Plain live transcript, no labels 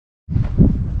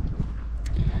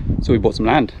So we bought some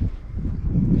land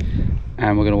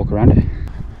and we're going to walk around it.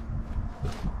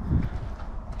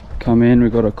 Come in,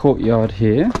 we've got a courtyard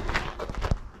here,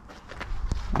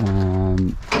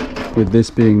 with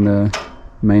this being the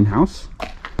main house.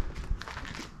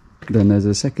 Then there's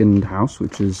a second house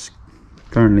which is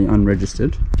currently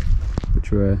unregistered,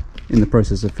 which we're in the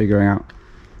process of figuring out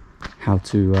how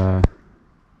to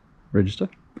register.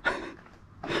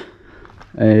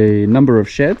 A number of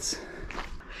sheds.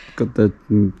 Got the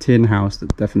tin house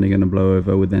that's definitely going to blow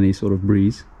over with any sort of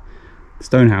breeze.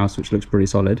 Stone house, which looks pretty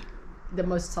solid. The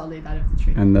most solid out of the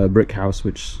tree. And the brick house,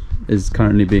 which is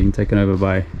currently being taken over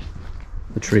by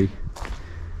the tree.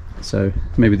 So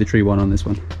maybe the tree won on this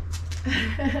one.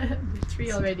 The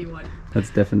tree already won. That's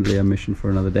definitely a mission for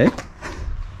another day.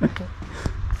 So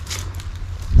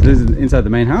this is inside the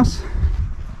main house,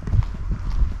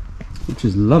 which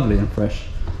is lovely and fresh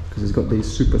because it's got these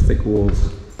super thick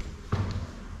walls.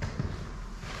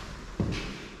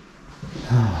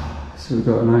 So we've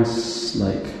got a nice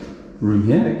room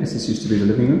here. I guess this used to be the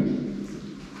living room.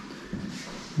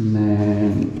 And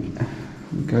then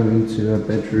we go into a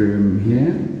bedroom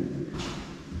here.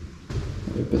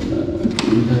 Open the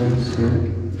windows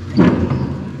here.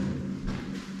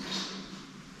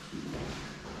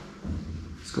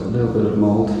 It's got a little bit of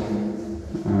mould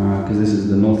because this is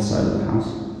the north side of the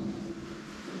house.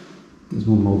 There's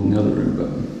more mould in the other room, but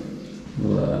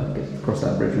we'll get across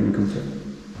that bridge when we come to it.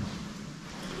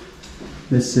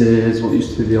 This is what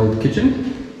used to be the old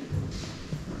kitchen.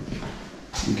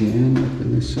 Again,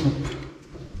 open this up.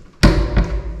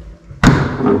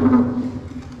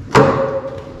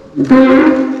 It is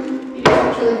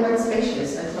actually quite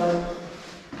spacious. I thought,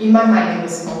 in my mind, it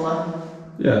was smaller.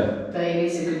 Yeah. But it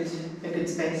is a good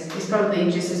space. It's probably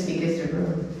just as big as the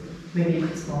room, maybe a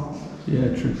bit small.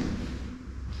 Yeah, true.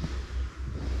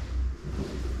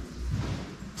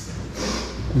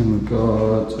 And we've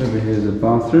got over here is a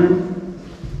bathroom.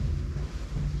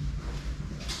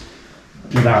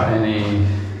 Without any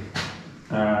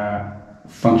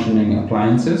functioning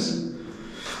appliances,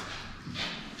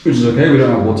 which is okay. We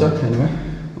don't have water anyway,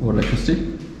 or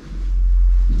electricity.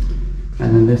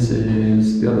 And then this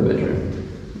is the other bedroom,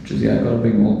 which is got a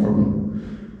big mold problem.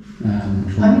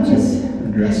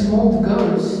 As mold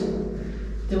goes,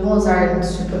 the walls aren't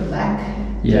super black.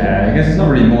 Yeah, I guess it's not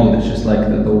really mold. It's just like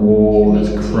the wall is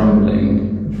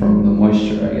crumbling from the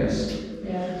moisture, I guess.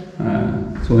 Yeah.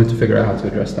 So we need to figure out how to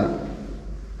address that.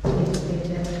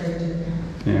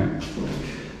 Yeah.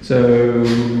 So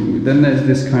then there's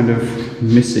this kind of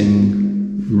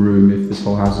missing room if this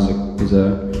whole house is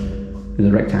a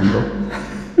rectangle.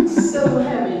 So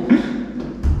heavy.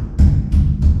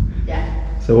 Yeah.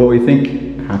 So what we think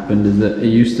happened is that it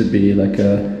used to be like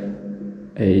a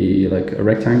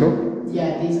rectangle.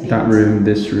 Yeah, these that room,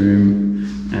 this room,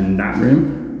 and that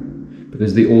room,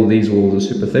 because all these walls are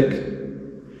super thick.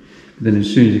 Then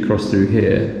as soon as you cross through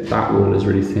here, that wall is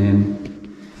really thin.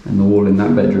 And the wall in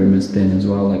that bedroom is thin as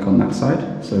well, like on that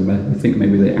side. So we think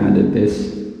maybe they added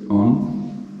this on,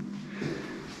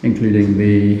 including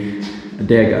the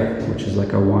adega, which is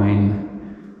like a wine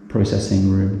processing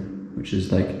room, which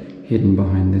is like hidden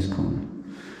behind this corner.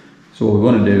 So what we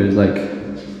want to do is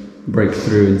break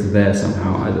through into there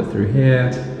somehow, either through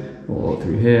here or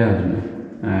through here, I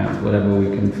don't know, whatever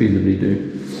we can feasibly do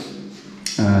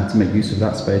to make use of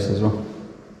that space as well.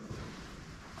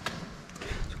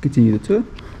 So continue the tour.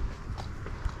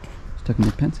 Tucking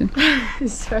my pants in.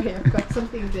 Sorry, I've got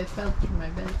something that fell through my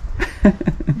bed.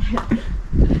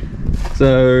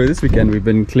 So this weekend we've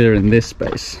been clearing this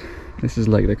space. This is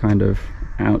like the kind of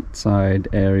outside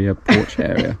area, porch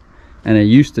area. And it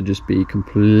used to just be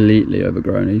completely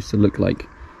overgrown. It used to look like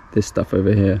this stuff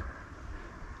over here.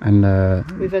 And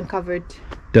we've uncovered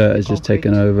dirt has just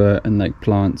taken over, and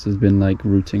plants has been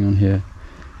rooting on here.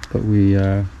 But we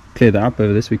cleared that up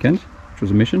over this weekend, which was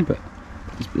a mission, but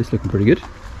it's looking pretty good.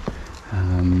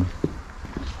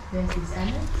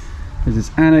 There's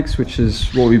this annex, which is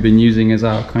what we've been using as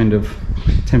our kind of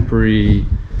temporary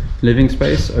living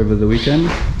space over the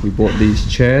weekend. We bought these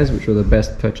chairs, which were the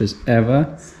best purchase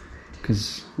ever,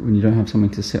 because when you don't have something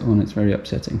to sit on, it's very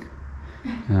upsetting.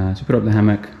 So we put up the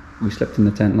hammock. We slept in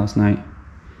the tent last night.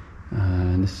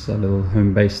 And this is a little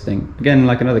home-based thing. Again,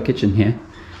 like another kitchen here.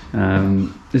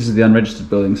 This is the unregistered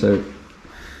building, so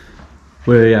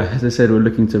as I said, we're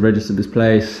looking to register this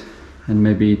place and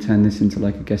maybe turn this into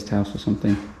a guest house or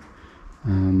something.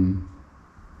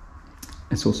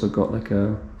 It's also got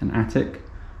an attic,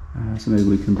 so maybe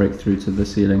we can break through to the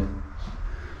ceiling,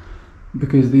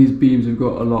 because these beams have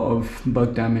got a lot of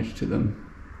bug damage to them.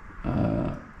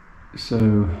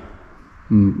 So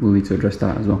we'll need to address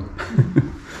that as well.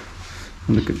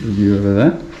 Look at the view over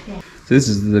there. Yeah. So this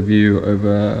is the view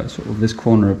over sort of this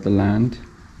corner of the land.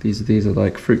 These are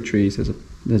like fruit trees.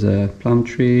 There's a plum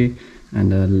tree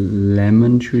and a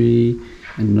lemon tree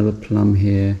and another plum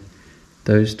here.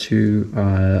 Those two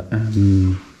are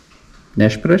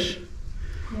nespres.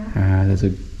 Yeah. There's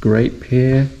a grape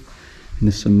here, and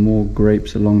there's some more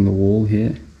grapes along the wall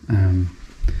here.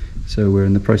 So we're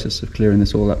in the process of clearing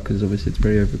this all up because obviously it's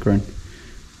very overgrown.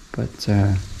 But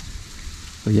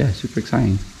yeah, super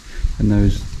exciting. And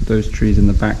those trees in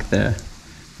the back there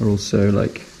are also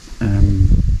like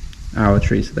our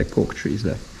trees, so they're cork trees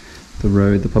there.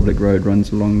 The public road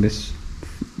runs along this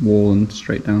wall and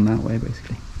straight down that way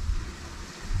basically.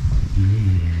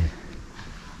 Yeah.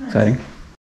 Nice. Exciting.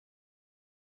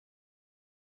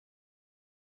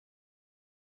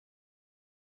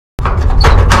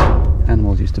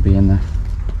 Animals used to be in there,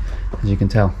 as you can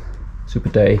tell. Super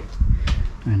dirty,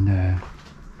 and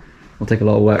will take a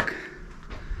lot of work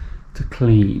to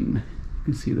clean. You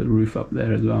can see the roof up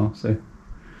there as well, so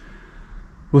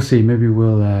we'll see. Maybe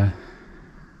we'll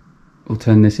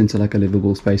turn this into like a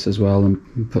livable space as well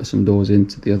and put some doors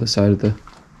into the other side of the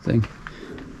thing.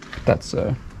 That's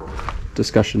a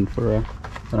discussion for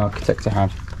an architect to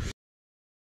have.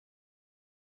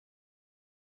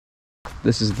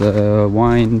 This is the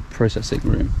wine processing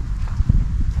room.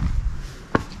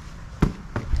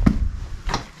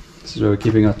 This is where we're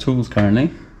keeping our tools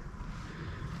currently.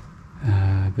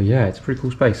 But yeah, it's a pretty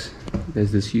cool space.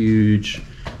 There's this huge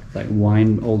like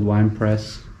old wine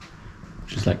press,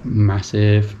 which is like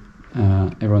massive.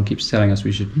 Everyone keeps telling us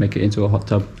we should make it into a hot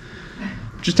tub,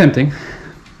 which is tempting,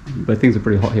 but things are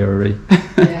pretty hot here already.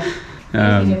 Yeah.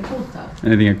 Anything a cool tub?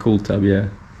 Anything a cool tub, yeah.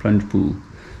 Plunge pool.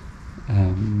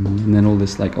 And then all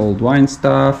this like old wine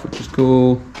stuff, which is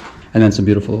cool. And then some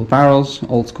beautiful barrels,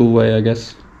 old school way, I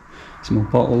guess. Some more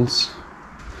bottles.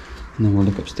 And then we'll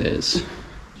look upstairs.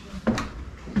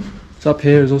 So up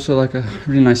here is also like a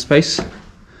really nice space. You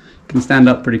can stand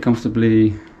up pretty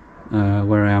comfortably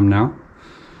where I am now,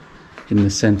 in the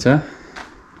center.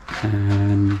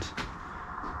 And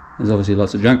there's obviously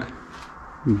lots of junk.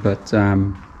 But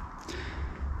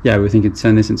yeah, we're thinking to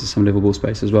turn this into some livable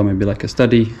space as well. Maybe like a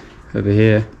study over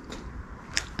here,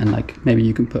 and like maybe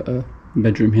you can put a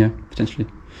bedroom here potentially.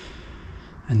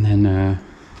 And then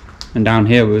and down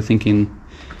here we were thinking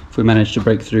if we manage to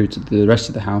break through to the rest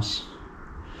of the house,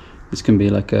 this can be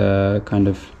like a kind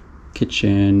of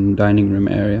kitchen dining room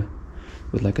area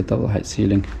with like a double height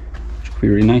ceiling, which would be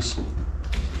really nice.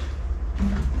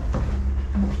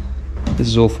 This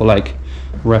is all for like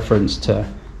reference to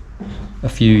a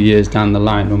few years down the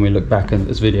line when we look back at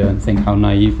this video and think how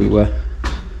naive we were.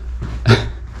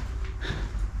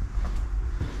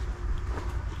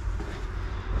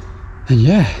 And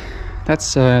yeah,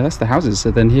 that's the houses.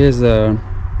 So then here's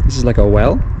this is like a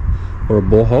well or a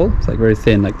borehole. It's like very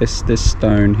thin, like this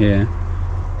stone here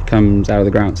comes out of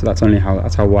the ground, so that's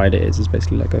how wide it is. It's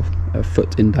basically like a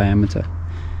foot in diameter.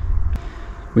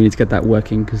 We need to get that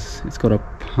working because it's got a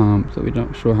pump, so we're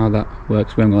not sure how that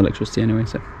works. We haven't got electricity anyway,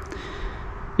 so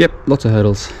yep, lots of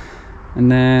hurdles. And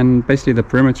then basically the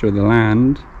perimeter of the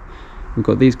land, we've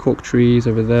got these cork trees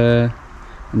over there,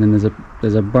 and then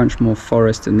there's a bunch more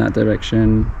forest in that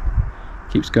direction.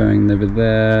 Keeps going over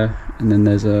there, and then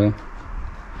there's a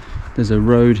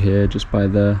road here just by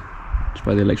the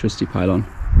electricity pylon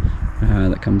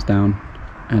that comes down,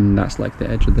 and that's like the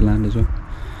edge of the land as well.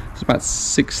 It's about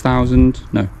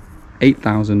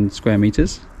 8,000 square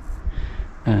meters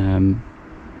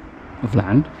of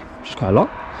land, which is quite a lot.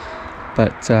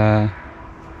 But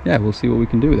yeah, we'll see what we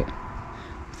can do with it.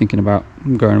 Thinking about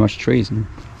growing a bunch of trees and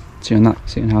seeing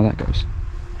how that goes.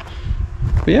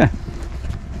 But yeah,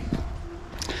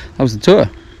 that was the tour.